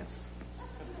these pants.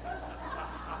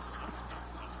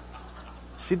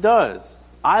 She does.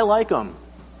 I like them.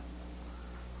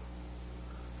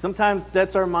 Sometimes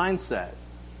that's our mindset.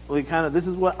 This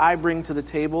is what I bring to the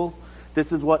table.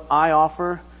 This is what I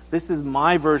offer. This is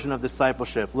my version of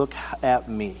discipleship. Look at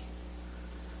me.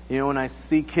 You know, when I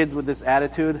see kids with this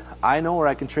attitude, I know where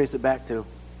I can trace it back to.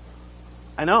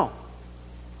 I know.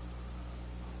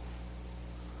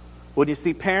 When you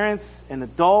see parents and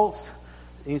adults,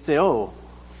 and you say, oh,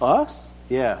 us?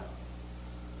 Yeah.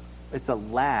 It's a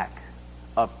lack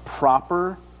of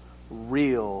proper,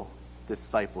 real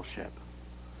discipleship.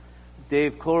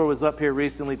 Dave Clore was up here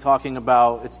recently talking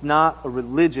about it's not a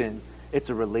religion,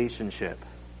 it's a relationship.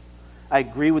 I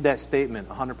agree with that statement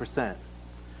 100%.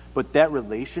 But that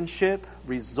relationship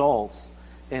results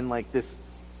in like this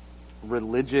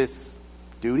religious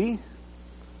duty,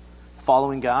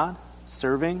 following God,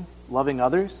 serving, loving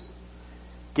others,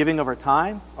 giving of our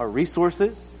time, our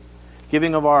resources,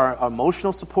 giving of our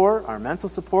emotional support, our mental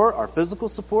support, our physical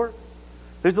support.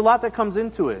 There's a lot that comes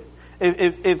into it.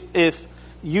 If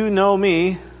you know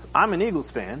me, I'm an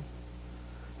Eagles fan.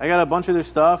 I got a bunch of their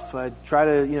stuff. I try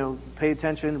to, pay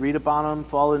attention, read up on them,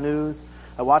 follow the news.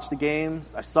 I watch the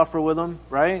games. I suffer with them,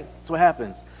 right? That's what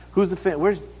happens. Who's the fan?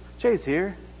 Where's Jay's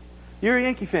here? You're a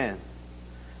Yankee fan.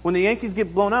 When the Yankees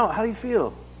get blown out, how do you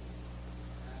feel?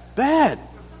 Bad.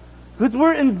 Because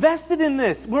we're invested in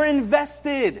this. We're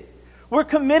invested. We're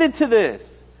committed to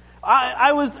this.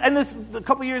 I was, and this a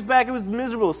couple years back, it was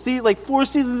miserable. See, like 4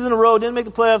 seasons in a row, didn't make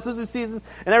the playoffs, losing seasons,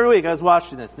 and every week I was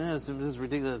watching this. This is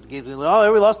ridiculous. Games, we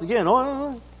lost again.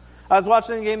 Oh. I was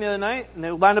watching the game the other night, and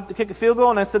they lined up to kick a field goal,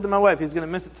 and I said to my wife, he's going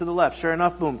to miss it to the left. Sure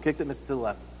enough, boom, kicked it, missed it to the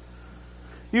left.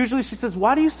 Usually she says,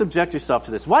 why do you subject yourself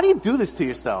to this? Why do you do this to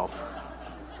yourself?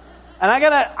 And I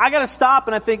gotta stop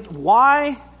and I think,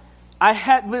 why? I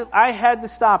had to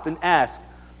stop and ask,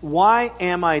 why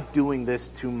am I doing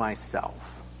this to myself?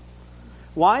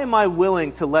 Why am I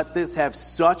willing to let this have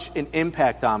such an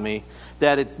impact on me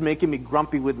that it's making me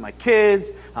grumpy with my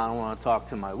kids? I don't want to talk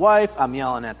to my wife. I'm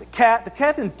yelling at the cat. The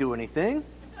cat didn't do anything.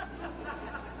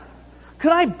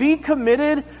 Could I be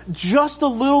committed just a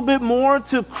little bit more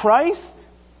to Christ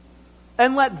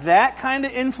and let that kind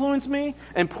of influence me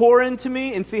and pour into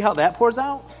me and see how that pours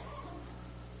out?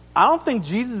 I don't think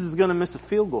Jesus is going to miss a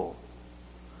field goal.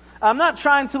 I'm not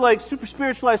trying to super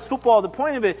spiritualize football. The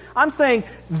point of it, I'm saying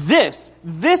this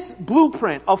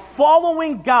blueprint of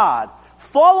following God,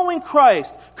 following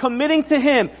Christ, committing to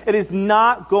Him, it is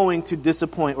not going to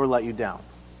disappoint or let you down.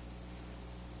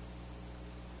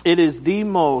 It is the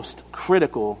most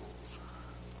critical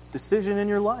decision in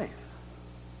your life.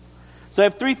 So I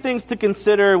have 3 things to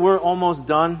consider. We're almost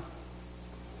done.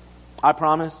 I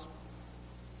promise.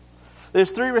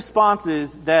 There's 3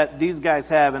 responses that these guys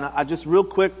have, and I just real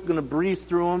quick going to breeze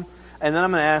through them, and then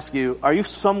I'm going to ask you, are you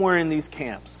somewhere in these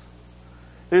camps?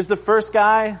 There's the first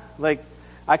guy,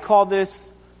 I call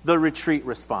this the retreat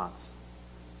response.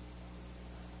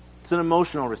 It's an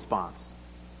emotional response.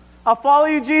 I'll follow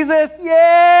you, Jesus.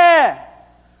 Yeah!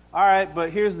 All right,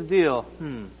 but here's the deal.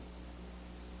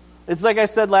 It's like I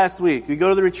said last week. You go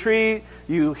to the retreat,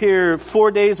 you hear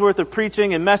 4 days worth of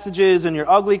preaching and messages, and you're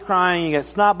ugly crying, you get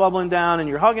snot bubbling down, and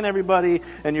you're hugging everybody,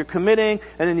 and you're committing,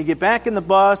 and then you get back in the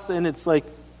bus, and it's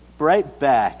right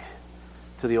back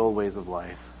to the old ways of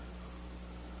life.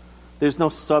 There's no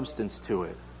substance to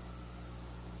it.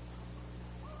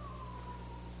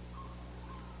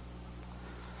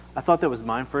 I thought that was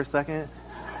mine for a second.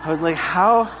 I was like,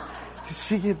 how Did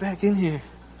she get back in here?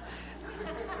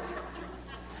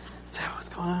 Is that what's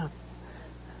going on?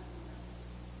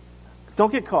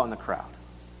 Don't get caught in the crowd.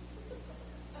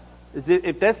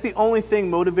 If that's the only thing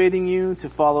motivating you to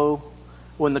follow,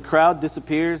 when the crowd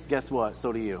disappears, guess what?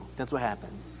 So do you. That's what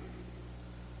happens.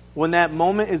 When that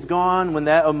moment is gone, when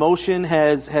that emotion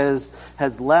has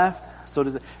left, so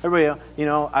does it. Everybody,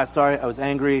 I'm sorry, I was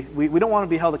angry. We don't want to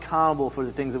be held accountable for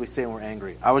the things that we say when we're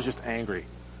angry. I was just angry.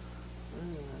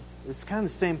 It's kind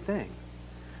of the same thing.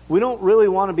 We don't really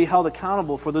want to be held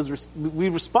accountable for those. We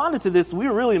responded to this. We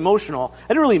were really emotional. I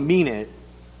didn't really mean it.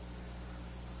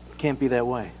 It can't be that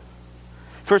way.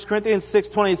 1 Corinthians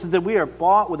 6:20 says that we are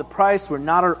bought with a price. We're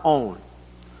not our own.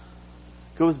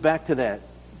 Goes back to that.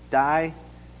 Die,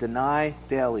 deny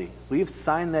daily. We have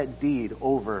signed that deed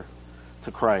over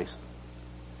to Christ.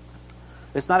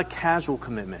 It's not a casual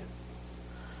commitment.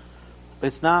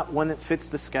 It's not when it fits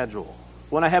the schedule.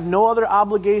 When I have no other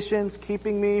obligations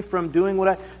keeping me from doing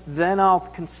then I'll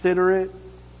consider it.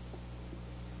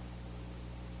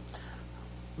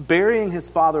 Burying his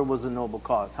father was a noble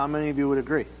cause. How many of you would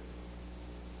agree?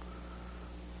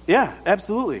 Yeah,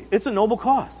 absolutely. It's a noble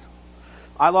cause.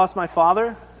 I lost my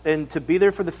father, and to be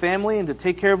there for the family and to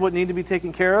take care of what needed to be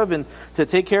taken care of and to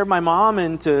take care of my mom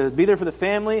and to be there for the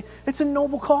family, it's a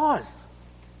noble cause.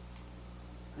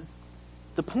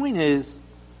 The point is,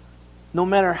 no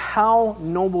matter how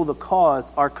noble the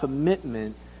cause, our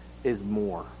commitment is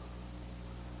more.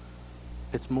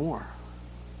 It's more.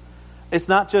 It's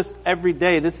not just every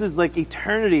day. This is like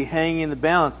eternity hanging in the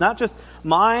balance. Not just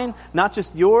mine, not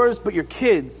just yours, but your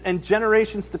kids and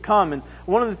generations to come. And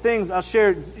one of the things I'll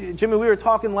share, Jimmy, we were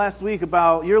talking last week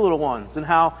about your little ones and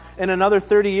how in another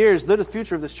 30 years, they're the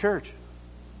future of this church.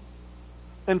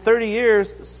 In 30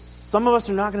 years, some of us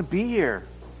are not going to be here.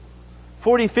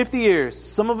 40, 50 years,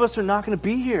 some of us are not going to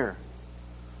be here.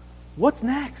 What's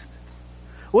next?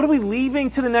 What are we leaving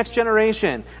to the next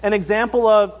generation? An example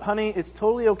of, honey, it's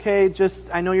totally okay,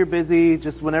 just, I know you're busy,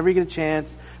 just whenever you get a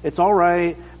chance, it's all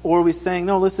right. Or are we saying,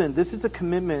 no, listen, this is a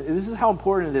commitment. This is how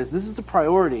important it is. This is a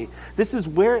priority. This is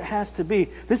where it has to be.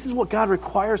 This is what God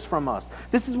requires from us.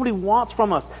 This is what He wants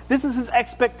from us. This is His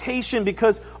expectation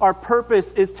because our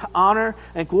purpose is to honor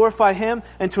and glorify Him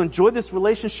and to enjoy this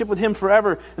relationship with Him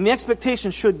forever. And the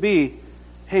expectation should be,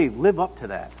 hey, live up to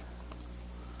that.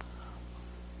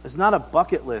 It's not a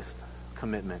bucket list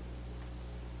commitment.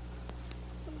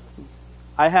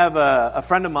 I have a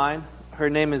friend of mine.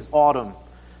 Her name is Autumn.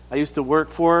 I used to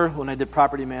work for her when I did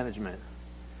property management.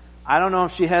 I don't know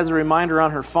if she has a reminder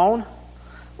on her phone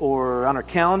or on her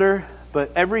calendar,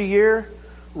 but every year,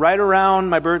 right around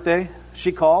my birthday,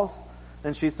 she calls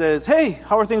and she says, hey,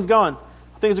 how are things going?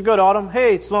 Things are good, Autumn.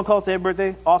 Hey, just want to call, say happy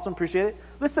birthday. Awesome, appreciate it.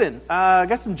 Listen, I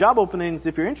got some job openings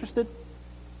if you're interested.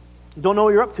 Don't know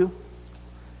what you're up to.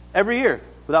 Every year,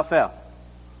 without fail.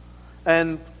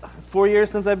 And 4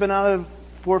 years since I've been 4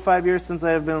 or 5 years since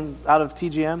I have been out of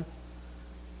TGM,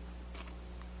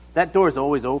 that door is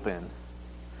always open.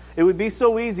 It would be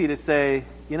so easy to say,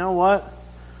 you know what?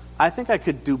 I think I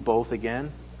could do both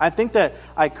again. I think that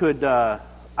I could,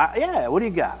 what do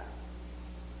you got?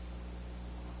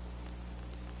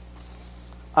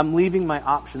 I'm leaving my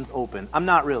options open. I'm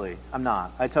not really. I'm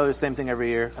not. I tell her the same thing every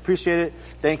year. I appreciate it.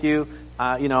 Thank you.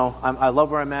 I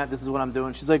love where I'm at. This is what I'm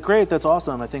doing. She's like, great. That's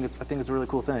awesome. I think it's a really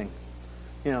cool thing.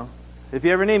 If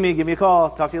you ever need me, give me a call.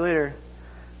 Talk to you later.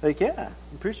 Like, yeah,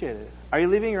 appreciate it. Are you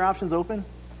leaving your options open?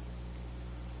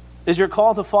 Is your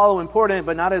call to follow important,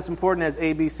 but not as important as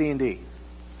A, B, C, and D?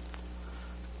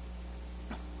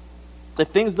 If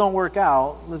things don't work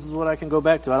out, this is what I can go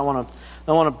back to. I don't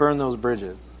want to burn those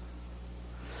bridges.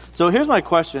 So here's my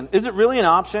question. Is it really an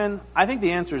option? I think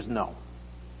the answer is no.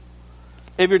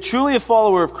 If you're truly a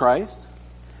follower of Christ,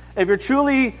 if you're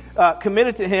truly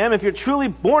committed to Him, if you're truly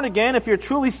born again, if you're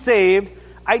truly saved,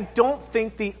 I don't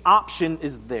think the option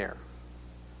is there.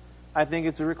 I think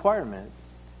it's a requirement.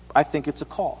 I think it's a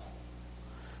call.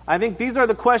 I think these are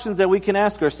the questions that we can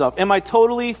ask ourselves. Am I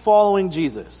totally following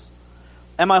Jesus?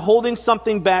 Am I holding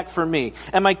something back for me?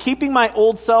 Am I keeping my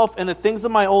old self and the things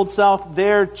of my old self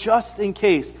there just in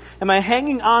case? Am I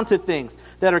hanging on to things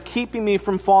that are keeping me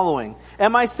from following?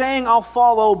 Am I saying I'll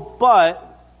follow, but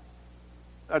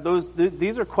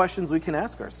these are questions we can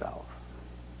ask ourselves.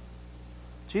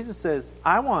 Jesus says,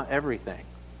 I want everything.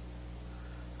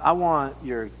 I want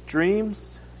your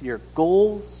dreams, your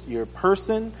goals, your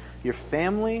person, your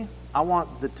family. I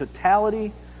want the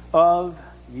totality of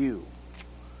you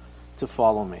to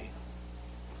follow me.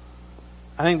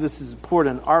 I think this is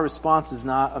important. Our response is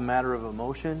not a matter of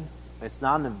emotion. It's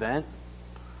not an event.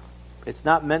 It's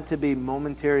not meant to be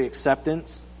momentary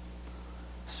acceptance,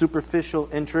 superficial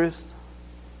interest.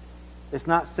 It's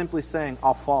not simply saying,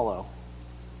 I'll follow.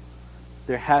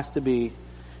 There has to be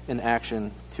an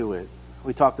action to it.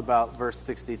 We talked about verse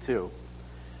 62.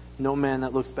 No man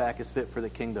that looks back is fit for the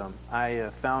kingdom. I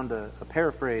found a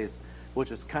paraphrase,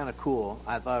 which is kind of cool.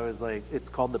 I thought it was like, it's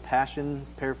called the Passion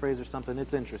paraphrase or something.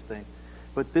 It's interesting.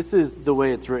 But this is the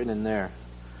way it's written in there.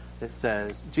 It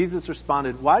says, Jesus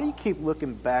responded, why do you keep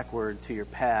looking backward to your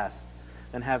past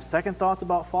and have second thoughts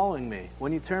about following me?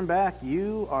 When you turn back,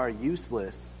 you are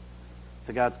useless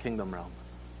to God's kingdom realm.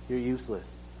 You're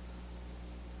useless.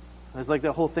 It's like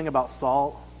that whole thing about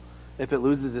salt. If it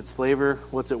loses its flavor,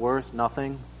 what's it worth?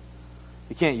 Nothing.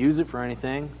 You can't use it for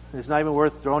anything. It's not even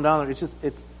worth throwing down.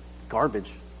 It's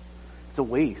garbage. It's a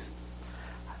waste.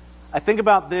 I think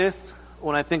about this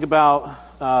when I think about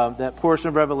that portion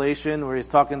of Revelation where he's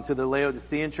talking to the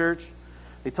Laodicean church.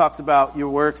 He talks about your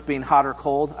works being hot or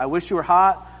cold. I wish you were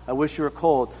hot. I wish you were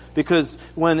cold. Because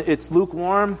when it's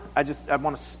lukewarm, I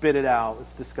want to spit it out.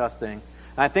 It's disgusting.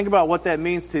 And I think about what that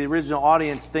means to the original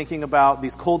audience, thinking about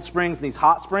these cold springs and these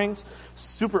hot springs.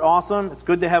 Super awesome. It's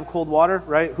good to have cold water,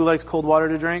 right? Who likes cold water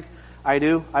to drink? I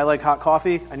do. I like hot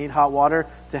coffee. I need hot water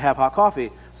to have hot coffee.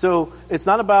 So it's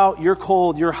not about you're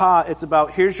cold, you're hot. It's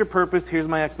about here's your purpose, here's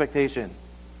my expectation.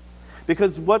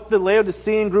 Because what the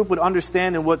Laodicean group would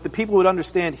understand and what the people would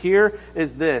understand here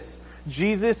is this.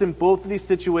 Jesus in both of these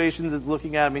situations is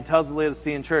looking at him. He tells the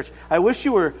Laodicean church, I wish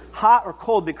you were hot or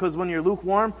cold because when you're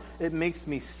lukewarm, it makes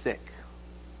me sick.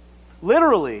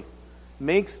 Literally,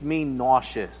 makes me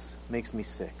nauseous, makes me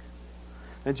sick.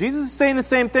 And Jesus is saying the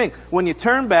same thing. When you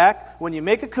turn back, when you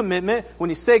make a commitment, when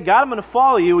you say, God, I'm going to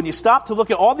follow you, and you stop to look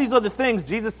at all these other things,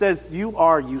 Jesus says, you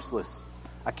are useless.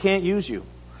 I can't use you.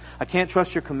 I can't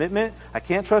trust your commitment. I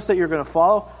can't trust that you're going to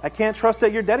follow. I can't trust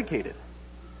that you're dedicated.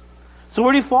 So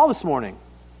where do you fall this morning?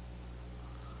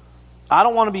 I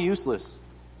don't want to be useless.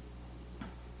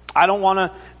 I don't want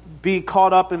to be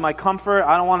caught up in my comfort.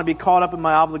 I don't want to be caught up in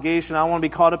my obligation. I don't want to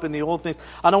be caught up in the old things.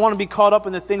 I don't want to be caught up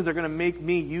in the things that are going to make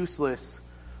me useless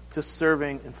to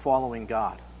serving and following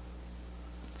God.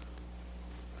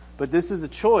 But this is a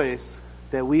choice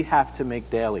that we have to make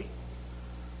daily.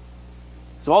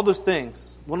 So all those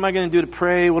things, what am I going to do to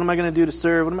pray? What am I going to do to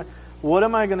serve? What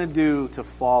am I going to do to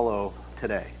follow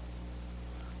today?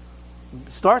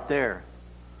 Start there.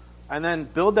 And then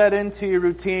build that into your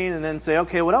routine and then say,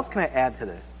 okay, what else can I add to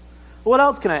this? What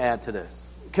else can I add to this?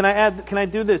 Can I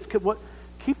do this?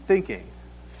 Keep thinking.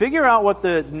 Figure out what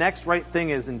the next right thing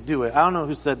is and do it. I don't know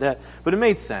who said that, but it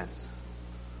made sense.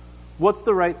 What's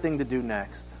the right thing to do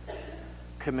next?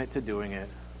 Commit to doing it.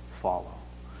 Follow.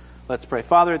 Let's pray.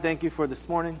 Father, thank you for this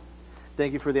morning.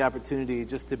 Thank you for the opportunity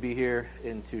just to be here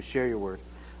and to share your word.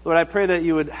 Lord, I pray that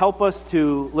you would help us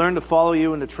to learn to follow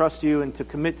you and to trust you and to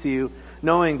commit to you,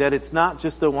 knowing that it's not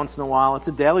just a once in a while, it's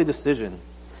a daily decision.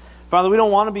 Father, we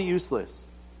don't want to be useless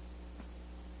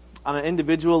on an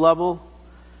individual level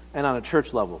and on a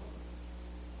church level.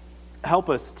 Help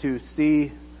us to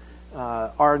see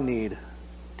our need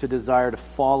to desire to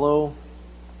follow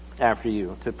after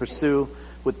you, to pursue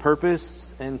with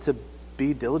purpose and to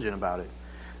be diligent about it.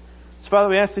 So, Father,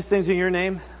 we ask these things in your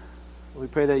name. We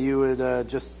pray that you would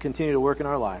just continue to work in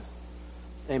our lives.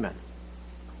 Amen.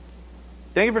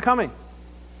 Thank you for coming.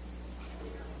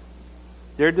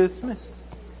 They're dismissed.